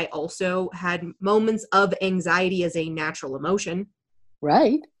 but I also had moments of anxiety as a natural emotion.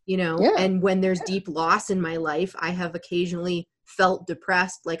 Right. You know, and when there's deep loss in my life, I have occasionally felt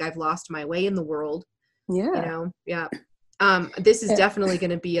depressed, like I've lost my way in the world. You know, this is definitely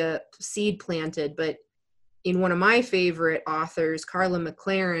going to be a seed planted, but in one of my favorite authors, Carla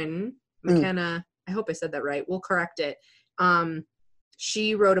McKenna, I hope I said that right. We'll correct it.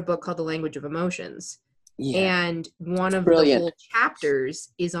 She wrote a book called The Language of Emotions. And one of the whole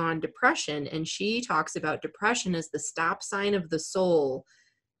chapters is on depression. And she talks about depression as the stop sign of the soul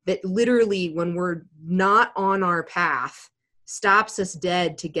that literally, when we're not on our path, stops us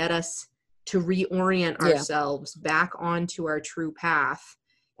dead to get us to reorient ourselves back onto our true path.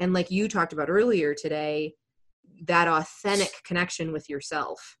 And like you talked about earlier today, that authentic connection with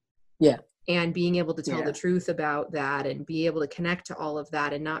yourself. And being able to tell the truth about that and be able to connect to all of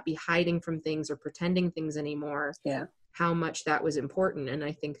that and not be hiding from things or pretending things anymore. How much that was important. And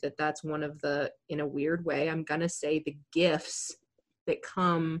I think that that's one of the, in a weird way, I'm going to say the gifts that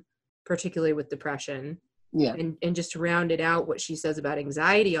come particularly with depression. And just to round it out, what she says about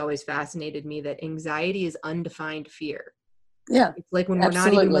anxiety always fascinated me, that anxiety is undefined fear. Yeah. It's like when we're not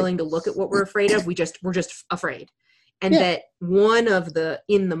Absolutely. even willing to look at what we're afraid of, we're just afraid. And Yeah. that one of the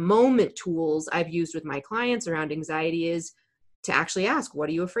in the moment tools I've used with my clients around anxiety is to actually ask, what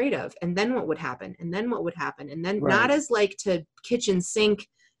are you afraid of? And then what would happen? And then what would happen? And then Right. not as like to kitchen sink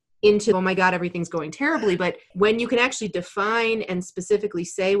into, oh my God, everything's going terribly. But when you can actually define and specifically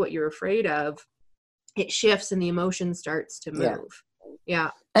say what you're afraid of, it shifts and the emotion starts to move.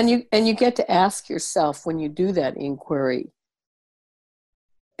 Yeah. And you get to ask yourself when you do that inquiry,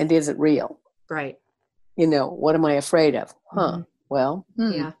 and is it real? Right. You know, what am I afraid of? Mhm. Well,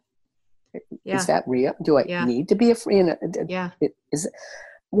 Yeah. is that real? Do I need to be afraid? You know, Yeah. it is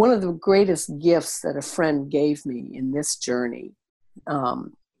one of the greatest gifts that a friend gave me in this journey.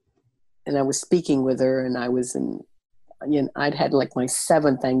 And I was speaking with her, and I was I'd had like my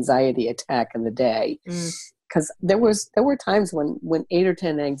 7th anxiety attack in the day, because there were times when 8 or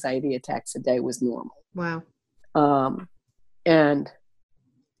 10 anxiety attacks a day was normal. Wow. And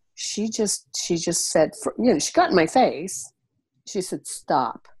she just said, she got in my face. She said,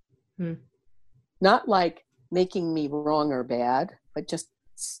 stop. Not like making me wrong or bad, but just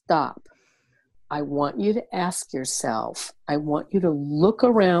stop. I want you to ask yourself, I want you to look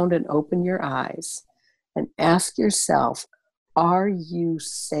around and open your eyes and ask yourself, are you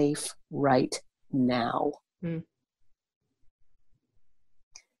safe right now? And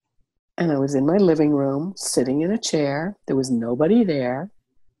I was in my living room, sitting in a chair. There was nobody there.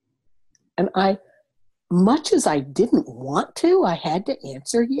 And much as I didn't want to, I had to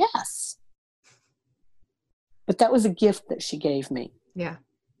answer yes. But that was a gift that she gave me. Yeah.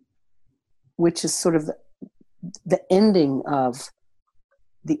 Which is sort of the ending of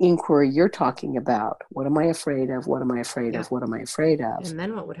the inquiry you're talking about. What am I afraid of? What am I afraid of? What am I afraid of? And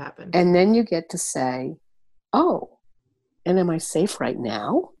then what would happen? And then you get to say, oh, and am I safe right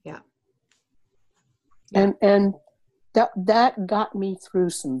now? Yeah. And that got me through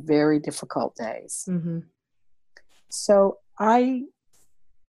some very difficult days. So I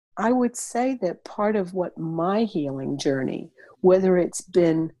would say that part of what my healing journey, whether it's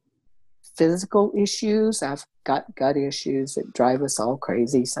been physical issues, I've got gut issues that drive us all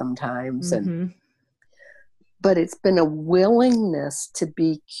crazy sometimes, but it's been a willingness to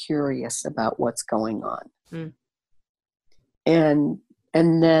be curious about what's going on, and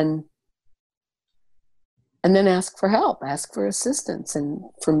then ask for help, ask for assistance. And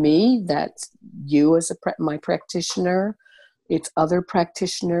for me, that's you as my practitioner. It's other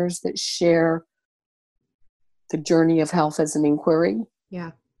practitioners that share the journey of health as an inquiry.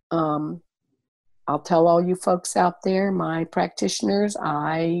 Yeah. I'll tell all you folks out there, my practitioners,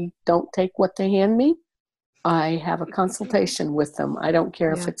 I don't take what they hand me. I have a consultation with them. I don't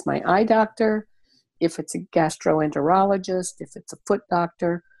care if it's my eye doctor, if it's a gastroenterologist, if it's a foot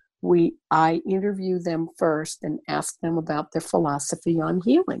doctor. I interview them first and ask them about their philosophy on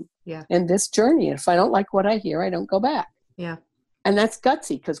healing and this journey. And if I don't like what I hear, I don't go back. Yeah. And that's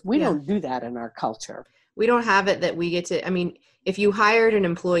gutsy, because we don't do that in our culture. We don't have it that we get to, I mean, if you hired an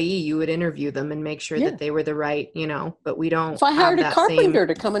employee, you would interview them and make sure that they were the right, but we don't. If I hired a carpenter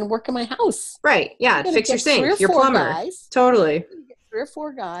to come and work in my house. Right. Yeah. Fix your sink, your plumber. Guys. Totally. 3 or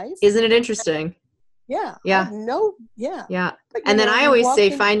 4 guys. Isn't it interesting? Yeah. Yeah. Yeah. But, and then I always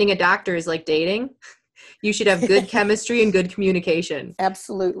say finding a doctor is like dating. You should have good chemistry and good communication.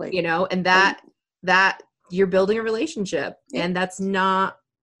 Absolutely. And that you're building a relationship, and that's not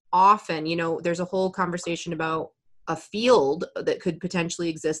often, there's a whole conversation about a field that could potentially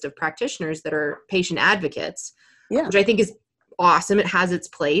exist of practitioners that are patient advocates, which I think is awesome. It has its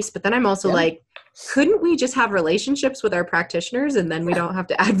place. But then I'm also like, couldn't we just have relationships with our practitioners and then we don't have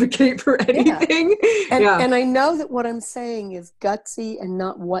to advocate for anything? And I know that what I'm saying is gutsy and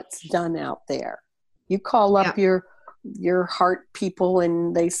not what's done out there. You call up your heart people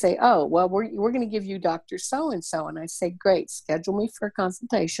and they say, oh, well, we're going to give you Dr. So-and-so. And I say, great, schedule me for a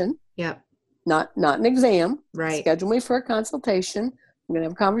consultation. Yeah. Not an exam. Right. Schedule me for a consultation. I'm going to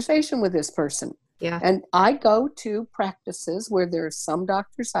have a conversation with this person. Yeah. And I go to practices where there are some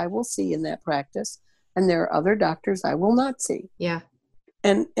doctors I will see in that practice, and there are other doctors I will not see. Yeah.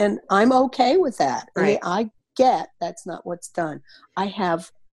 And I'm okay with that. Right. I get that's not what's done. I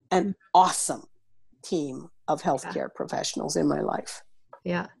have an awesome team of healthcare professionals in my life.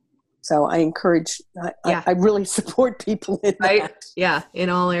 Yeah. So I encourage, I really support people in that. Yeah, in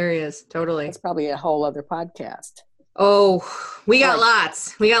all areas. Totally. It's probably a whole other podcast. Oh, we got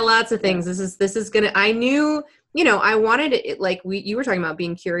lots. We got lots of things. This is going to, I knew, I wanted it, like you were talking about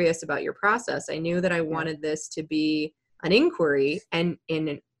being curious about your process. I knew that I wanted this to be an inquiry, and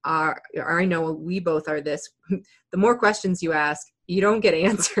I know we both are this, the more questions you ask, you don't get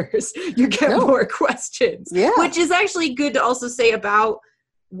answers. You get more questions, which is actually good to also say about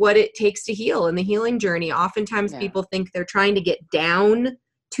what it takes to heal in the healing journey. Oftentimes people think they're trying to get down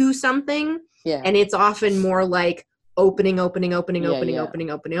to something, and it's often more like opening.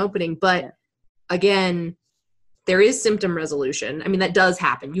 But again, there is symptom resolution. I mean, that does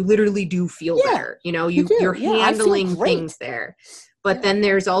happen. You literally do feel better. You know, you're handling things there. But then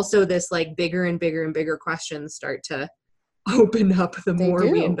there's also this like bigger and bigger questions start to open up the more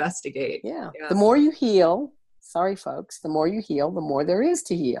we investigate. The more you heal, sorry folks, the more you heal, the more there is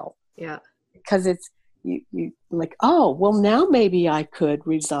to heal. Because it's you like, oh, well, now maybe I could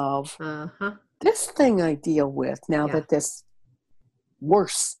resolve this thing I deal with now that this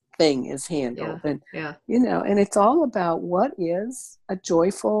worse thing is handled. And you know, and it's all about what is a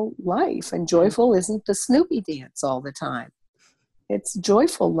joyful life. And joyful isn't the Snoopy dance all the time. It's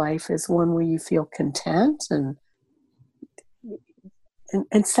joyful life is one where you feel content and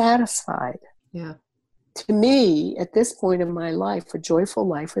satisfied. To me, at this point in my life, a joyful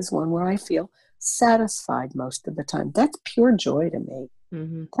life is one where I feel satisfied most of the time. That's pure joy to me.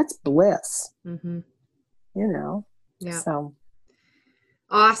 That's bliss. You know? So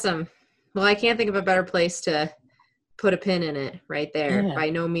awesome. Well, I can't think of a better place to put a pin in it right there. By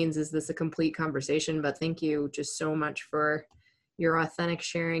no means is this a complete conversation, but thank you just so much for your authentic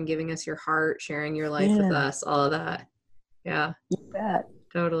sharing, giving us your heart, sharing your life with us, all of that. Yeah. You bet.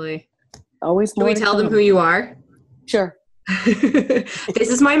 Totally. Always more. Can we tell them who you are? Sure. This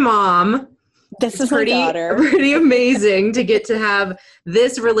is my mom. This is my daughter. Pretty amazing to get to have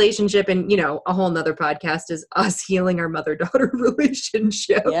this relationship. And, you know, a whole nother podcast is us healing our mother-daughter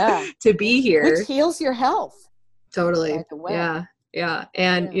relationship to be here. Which heals your health. Totally. Yeah.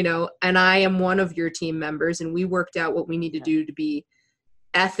 And, you know, and I am one of your team members, and we worked out what we need to do to be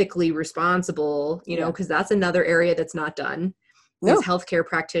ethically responsible, you know, because that's another area that's not done. These healthcare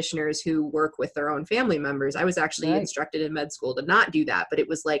practitioners who work with their own family members. I was actually instructed in med school to not do that, but it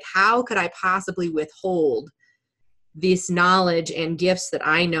was like, how could I possibly withhold this knowledge and gifts that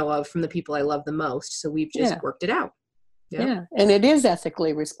I know of from the people I love the most? So we've just worked it out. And it is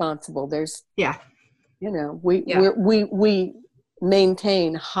ethically responsible. There's, you know, we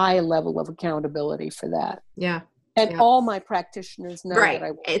maintain high level of accountability for that. And all my practitioners know that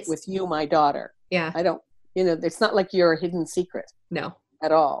I work with you, my daughter. I don't, you know, it's not like you're a hidden secret. No.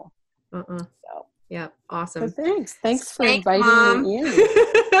 At all. So. Yeah. Awesome. So thanks for inviting Mom. Me in.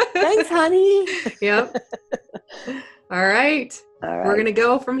 Thanks, honey. All right. We're going to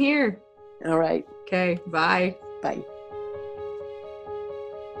go from here. All right. Okay. Bye. Bye.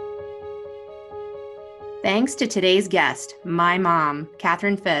 Thanks to today's guest, my mom,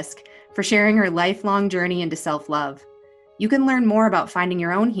 Catherine Fisk, for sharing her lifelong journey into self-love. You can learn more about finding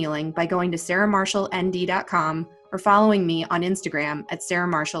your own healing by going to sarahmarshallnd.com or following me on Instagram at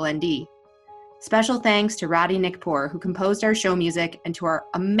sarahmarshallnd. Special thanks to Roddy Nickpour, who composed our show music, and to our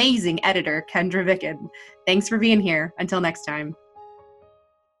amazing editor, Kendra Vicken. Thanks for being here. Until next time.